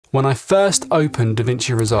When I first opened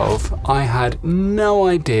DaVinci Resolve, I had no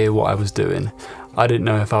idea what I was doing. I didn't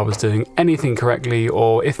know if I was doing anything correctly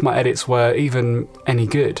or if my edits were even any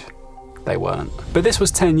good. They weren't. But this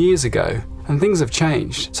was 10 years ago, and things have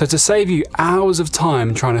changed. So to save you hours of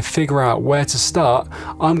time trying to figure out where to start,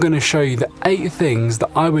 I'm going to show you the 8 things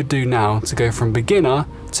that I would do now to go from beginner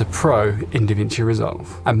to pro in DaVinci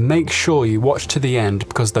Resolve. And make sure you watch to the end,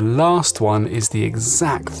 because the last one is the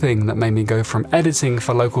exact thing that made me go from editing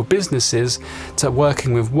for local businesses to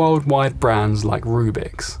working with worldwide brands like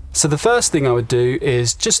Rubik's. So the first thing I would do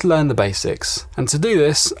is just learn the basics. And to do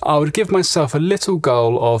this, I would give myself a little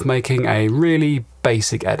goal of making a really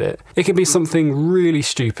basic edit. It could be something really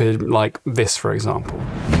stupid like this, for example.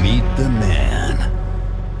 Meet the man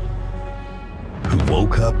who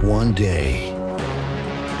woke up one day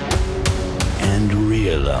and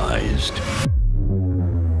realized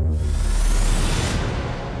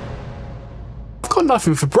I've got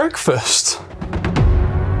nothing for breakfast.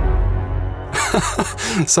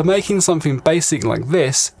 So making something basic like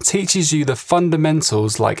this teaches you the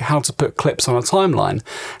fundamentals, like how to put clips on a timeline,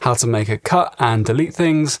 how to make a cut and delete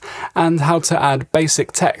things, and how to add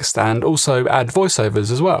basic text and also add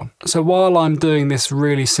voiceovers as well. So while I'm doing this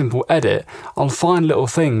really simple edit, I'll find little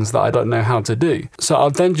things that I don't know how to do. So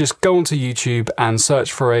I'll then just go onto YouTube and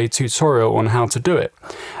search for a tutorial on how to do it.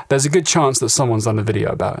 There's a good chance that someone's done a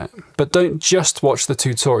video about it. But don't just watch the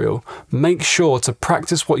tutorial. Make sure to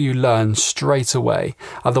practice what you learn straight away,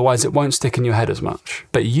 otherwise it won't stick in your head as much.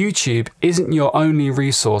 But YouTube isn't your only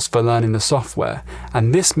resource for learning the software,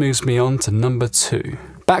 and this moves me on to number 2.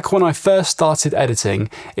 Back when I first started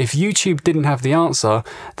editing, if YouTube didn't have the answer,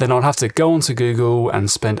 then I'd have to go onto Google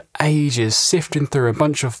and spend ages sifting through a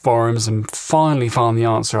bunch of forums and finally find the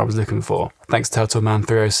answer I was looking for. Thanks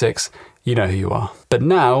TurtleMan306. You know who you are. But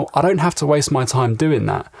now, I don't have to waste my time doing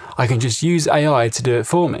that. I can just use AI to do it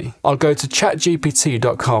for me. I'll go to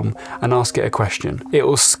chatgpt.com and ask it a question. It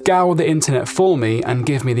will scour the internet for me and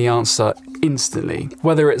give me the answer instantly.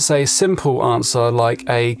 Whether it's a simple answer like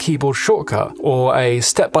a keyboard shortcut or a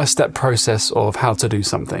step-by-step process of how to do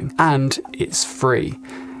something. And it's free.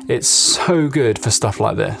 It's so good for stuff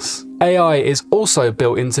like this. AI is also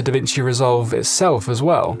built into DaVinci Resolve itself as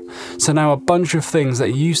well. So now a bunch of things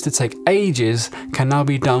that used to take ages can now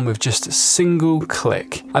be done with just a single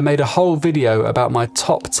click. I made a whole video about my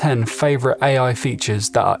top 10 favorite AI features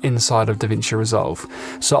that are inside of DaVinci Resolve.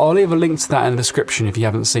 So I'll leave a link to that in the description if you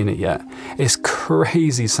haven't seen it yet. It's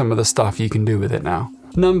crazy some of the stuff you can do with it now.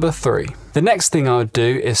 Number 3. The next thing I would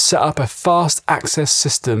do is set up a fast access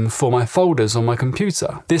system for my folders on my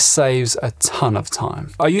computer. This saves a ton of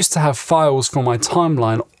time. I used to have files from my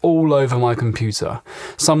timeline all over my computer.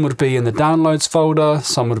 Some would be in the downloads folder,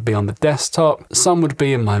 some would be on the desktop, some would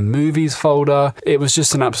be in my movies folder. It was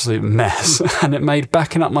just an absolute mess and it made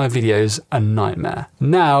backing up my videos a nightmare.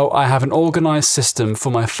 Now I have an organized system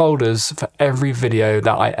for my folders for every video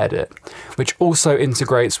that I edit, which also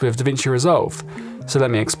integrates with DaVinci Resolve. So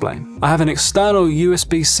let me explain. I have an external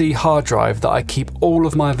USB-C hard drive that I keep all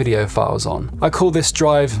of my video files on. I call this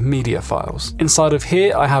drive Media Files. Inside of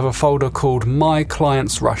here, I have a folder called My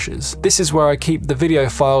Clients Rushes. This is where I keep the video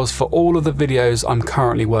files for all of the videos I'm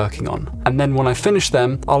currently working on. And then when I finish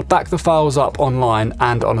them, I'll back the files up online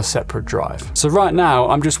and on a separate drive. So right now,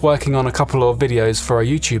 I'm just working on a couple of videos for a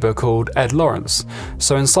YouTuber called Ed Lawrence.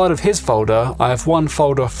 So inside of his folder, I have one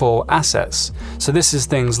folder for assets. So this is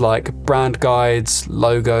things like brand guides,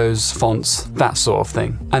 logos, fonts, that sort of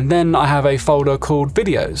thing. And then I have a folder called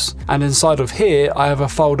videos. And inside of here, I have a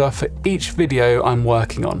folder for each video I'm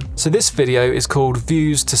working on. So this video is called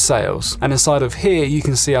Views to Sales. And inside of here, you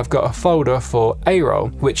can see I've got a folder for A-roll,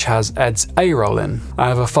 which has Ed's A-roll in. I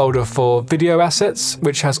have a folder for video assets,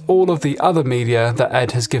 which has all of the other media that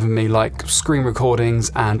Ed has given me, like screen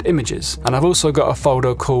recordings and images. And I've also got a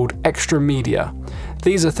folder called Extra Media.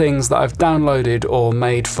 These are things that I've downloaded or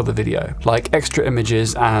made for the video, like extra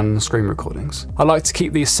images and screen recordings. I like to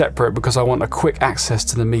keep these separate because I want a quick access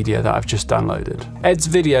to the media that I've just downloaded. Ed's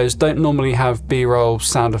videos don't normally have B-roll,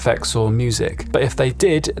 sound effects or music, but if they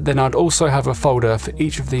did, then I'd also have a folder for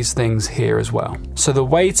each of these things here as well. So the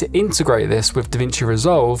way to integrate this with DaVinci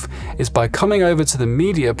Resolve is by coming over to the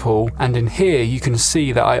media pool, and in here you can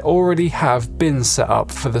see that I already have bins set up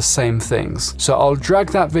for the same things. So I'll drag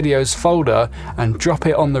that videos folder and drop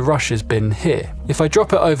it on the rushes bin here. If I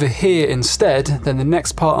drop it over here instead, then the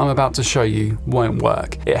next part I'm about to show you won't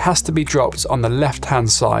work. It has to be dropped on the left-hand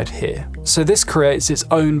side here. So this creates its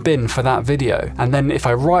own bin for that video. And then if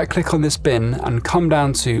I right click on this bin and come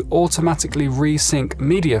down to automatically resync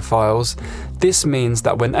media files, this means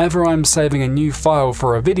that whenever I'm saving a new file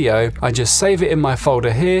for a video, I just save it in my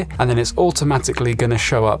folder here, and then it's automatically going to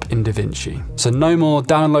show up in DaVinci. So no more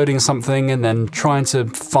downloading something and then trying to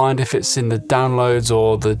find if it's in the downloads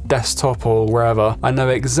or the desktop or wherever. I know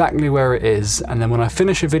exactly where it is, and then when I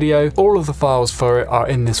finish a video, all of the files for it are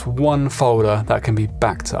in this one folder that can be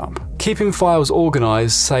backed up. Keeping files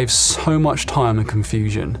organized saves so much time and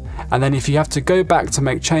confusion. And then if you have to go back to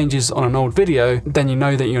make changes on an old video, then you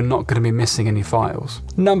know that you're not going to be missing any files.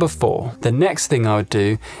 Number 4, the next thing I would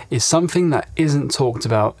do is something that isn't talked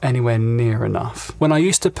about anywhere near enough. When I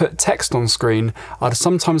used to put text on screen, I'd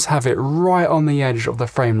sometimes have it right on the edge of the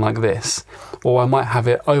frame like this, or I might have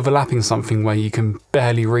it overlapping something where you can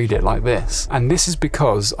barely read it like this. And this is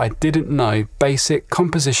because I didn't know basic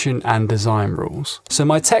composition and design rules. So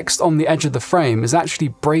my text on the edge of the frame is actually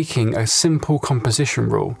breaking a simple composition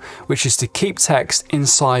rule, which is to keep text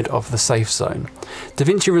inside of the safe zone.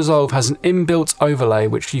 DaVinci Resolve has an inbuilt overlay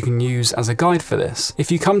which you can use as a guide for this. If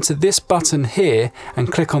you come to this button here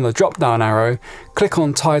and click on the drop down arrow, click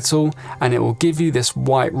on title, and it will give you this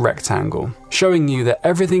white rectangle, showing you that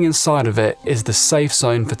everything inside of it is the safe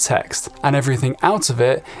zone for text, and everything out of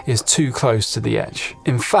it is too close to the edge.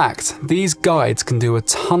 In fact, these guides can do a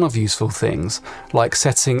ton of useful things, like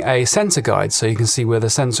setting a center guide so you can see where the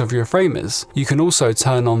center of your frame is. You can also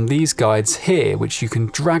turn on these guides here, which you can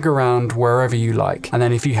drag around wherever you like. And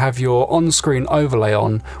then if you have your on-screen overlay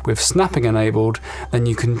on with snapping enabled, then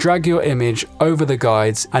you can drag your image over the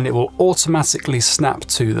guides and it will automatically snap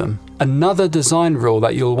to them. Another design rule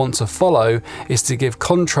that you'll want to follow is to give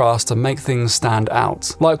contrast to make things stand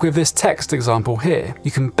out. Like with this text example here, you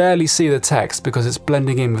can barely see the text because it's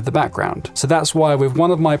blending in with the background. So that's why with one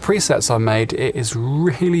of my presets I made, it is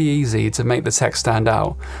really easy to make the text stand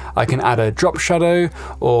out. I can add a drop shadow,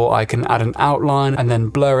 or I can add an outline and then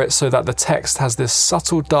blur it so that the text has this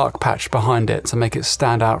subtle dark patch behind it to make it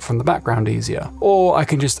stand out from the background easier. Or I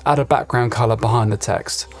can just add a background color behind the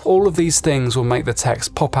text. All of these things will make the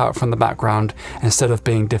text pop out from the background instead of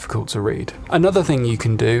being difficult to read. Another thing you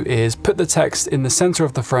can do is put the text in the center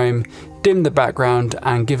of the frame, dim the background,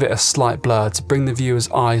 and give it a slight blur to bring the viewer's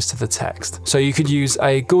eyes to the text. So you could use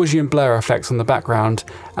a Gaussian blur effect on the background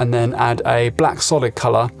and then add a black solid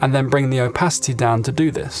color and then bring the opacity down to do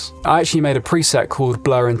this. I actually made a preset called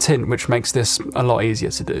Blur and Tint which makes this a lot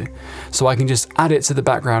easier to do. So I can just add it to the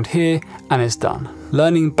background here and it's done.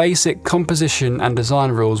 Learning basic composition and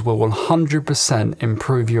design rules will 100%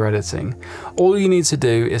 improve your editing. All you need to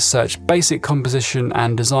do is search basic composition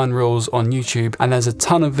and design rules on YouTube, and there's a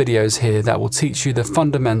ton of videos here that will teach you the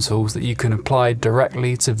fundamentals that you can apply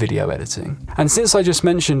directly to video editing. And since I just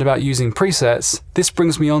mentioned about using presets, this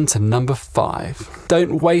brings me on to number 5.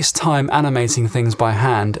 Don't waste time animating things by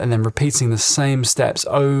hand and then repeating the same steps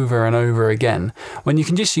over and over again, when you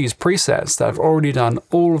can just use presets that have already done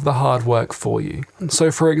all of the hard work for you.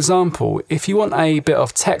 So for example, if you want a bit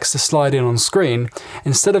of text to slide in on screen,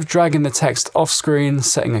 instead of dragging the text off screen,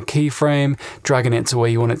 setting a keyframe, dragging it to where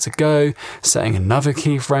you want it to go, setting another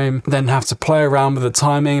keyframe, then have to play around with the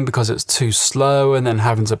timing because it's too slow, and then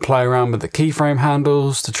having to play around with the keyframe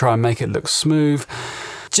handles to try and make it look smooth,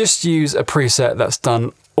 just use a preset that's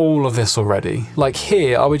done all of this already. Like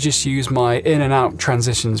here, I would just use my in and out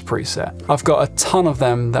transitions preset. I've got a ton of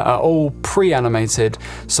them that are all pre-animated,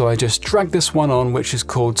 so I just drag this one on, which is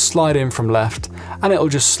called slide in from left, and it'll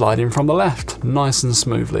just slide in from the left, nice and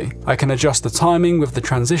smoothly. I can adjust the timing with the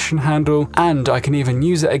transition handle, and I can even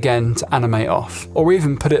use it again to animate off, or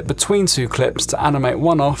even put it between two clips to animate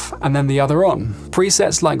one off and then the other on.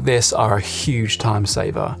 Presets like this are a huge time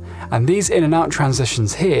saver, and these in and out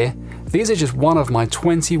transitions here, these are just one of my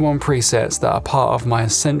 21 presets that are part of my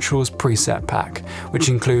Essentials preset pack, which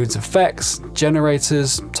includes effects,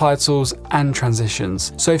 generators, titles, and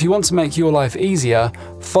transitions. So if you want to make your life easier,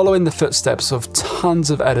 follow in the footsteps of tons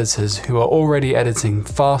of editors who are already editing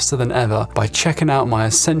faster than ever by checking out my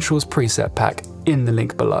Essentials preset pack in the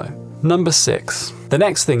link below. Number 6. The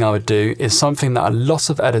next thing I would do is something that a lot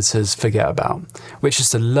of editors forget about, which is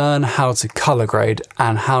to learn how to color grade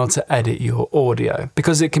and how to edit your audio,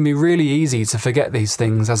 because it can be really easy to forget these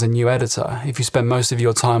things as a new editor if you spend most of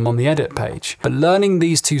your time on the edit page. But learning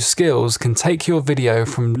these two skills can take your video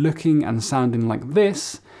from looking and sounding like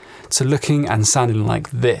this to looking and sounding like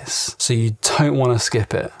this. So you don't want to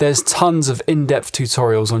skip it. There's tons of in-depth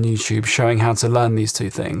tutorials on YouTube showing how to learn these two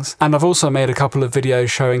things. And I've also made a couple of videos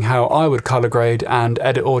showing how I would color grade and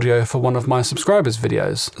edit audio for one of my subscribers'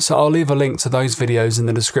 videos. So I'll leave a link to those videos in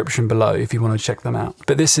the description below if you want to check them out.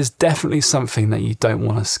 But this is definitely something that you don't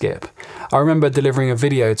want to skip. I remember delivering a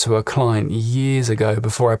video to a client years ago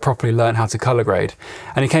before I properly learned how to color grade.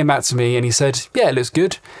 And he came back to me and he said, "Yeah, it looks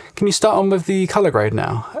good. Can you start on with the color grade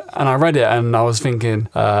now?" And I read it and I was thinking,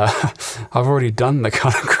 I've already done the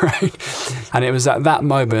color grade. And it was at that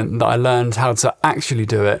moment that I learned how to actually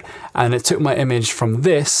do it. And it took my image from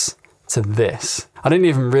this to this. I didn't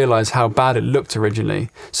even realize how bad it looked originally.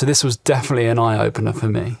 So this was definitely an eye-opener for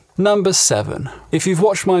me. Number 7. If you've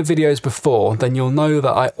watched my videos before, then you'll know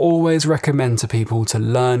that I always recommend to people to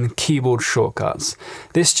learn keyboard shortcuts.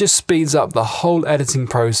 This just speeds up the whole editing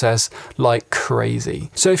process like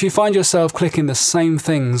crazy. So if you find yourself clicking the same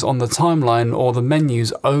things on the timeline or the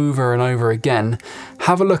menus over and over again,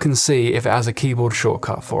 have a look and see if it has a keyboard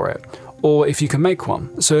shortcut for it, or if you can make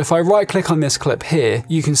one. So if I right click on this clip here,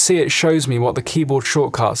 you can see it shows me what the keyboard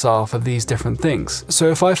shortcuts are for these different things.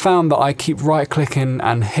 So if I found that I keep right clicking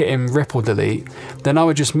and hitting rip or delete, then I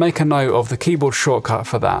would just make a note of the keyboard shortcut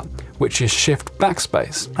for that, which is Shift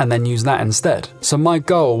Backspace, and then use that instead. So my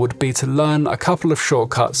goal would be to learn a couple of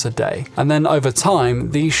shortcuts a day. And then over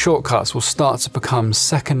time, these shortcuts will start to become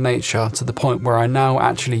second nature to the point where I now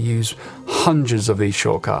actually use hundreds of these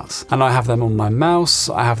shortcuts. And I have them on my mouse,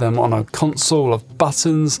 I have them on a console of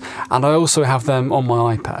buttons, and I also have them on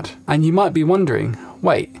my iPad. And you might be wondering,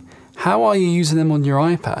 wait, how are you using them on your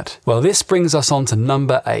iPad? Well, this brings us on to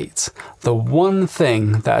number 8, the one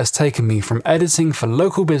thing that has taken me from editing for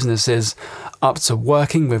local businesses up to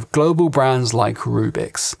working with global brands like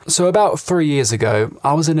Rubik's. So about 3 years ago,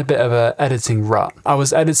 I was in a bit of an editing rut. I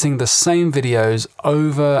was editing the same videos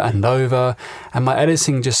over and over, and my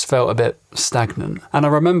editing just felt a bit stagnant. And I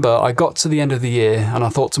remember I got to the end of the year and I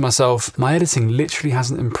thought to myself, my editing literally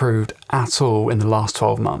hasn't improved at all in the last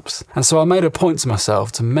 12 months. And so I made a point to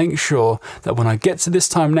myself to make sure that when I get to this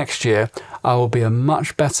time next year, I will be a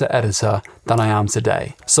much better editor than I am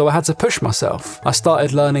today. So I had to push myself. I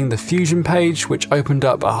started learning the Fusion page, which opened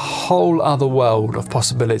up a whole other world of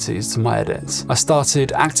possibilities to my edits. I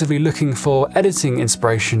started actively looking for editing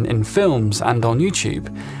inspiration in films and on YouTube,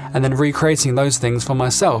 and then recreating those things for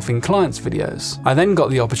myself in clients' videos. I then got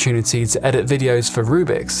the opportunity to edit videos for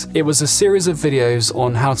Rubik's. It was a series of videos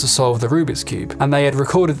on how to solve the Rubik's Cube, and they had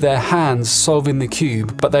recorded their hands solving the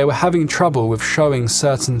cube, but they were having trouble with showing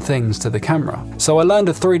certain things to the camera. So I learned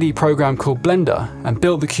a 3D program called Blender and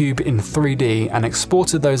built the cube in 3D and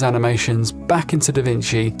exported those animations back into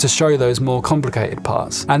DaVinci to show those more complicated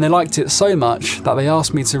parts. And they liked it so much that they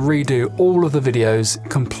asked me to redo all of the videos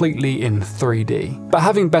completely in 3D. But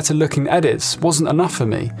having better looking edits wasn't enough for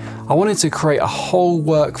me. I wanted to create a whole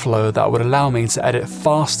workflow that would allow me to edit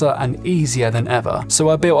faster and easier than ever. So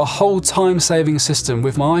I built a whole time-saving system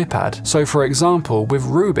with my iPad. So for example, with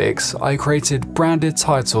Rubik's, I created branded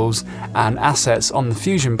titles and assets on the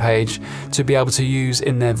Fusion page to be able to use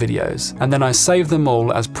in their videos. And then I saved them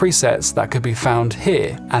all as presets that could be found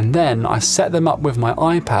here. And then I set them up with my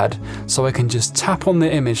iPad so I can just tap on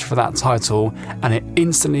the image for that title and it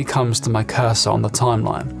instantly comes to my cursor on the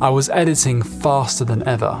timeline. I was editing faster than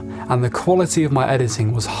ever, and the quality of my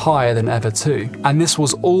editing was higher than ever too. And this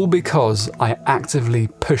was all because I actively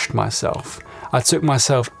pushed myself. I took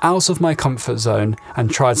myself out of my comfort zone and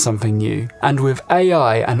tried something new. And with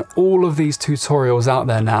AI and all of these tutorials out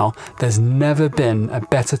there now, there's never been a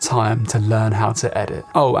better time to learn how to edit.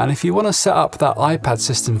 Oh, and if you want to set up that iPad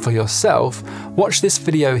system for yourself, watch this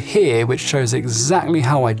video here which shows exactly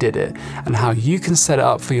how I did it and how you can set it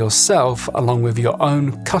up for yourself along with your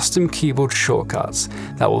own custom keyboard shortcuts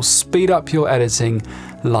that will speed up your editing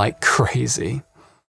like crazy.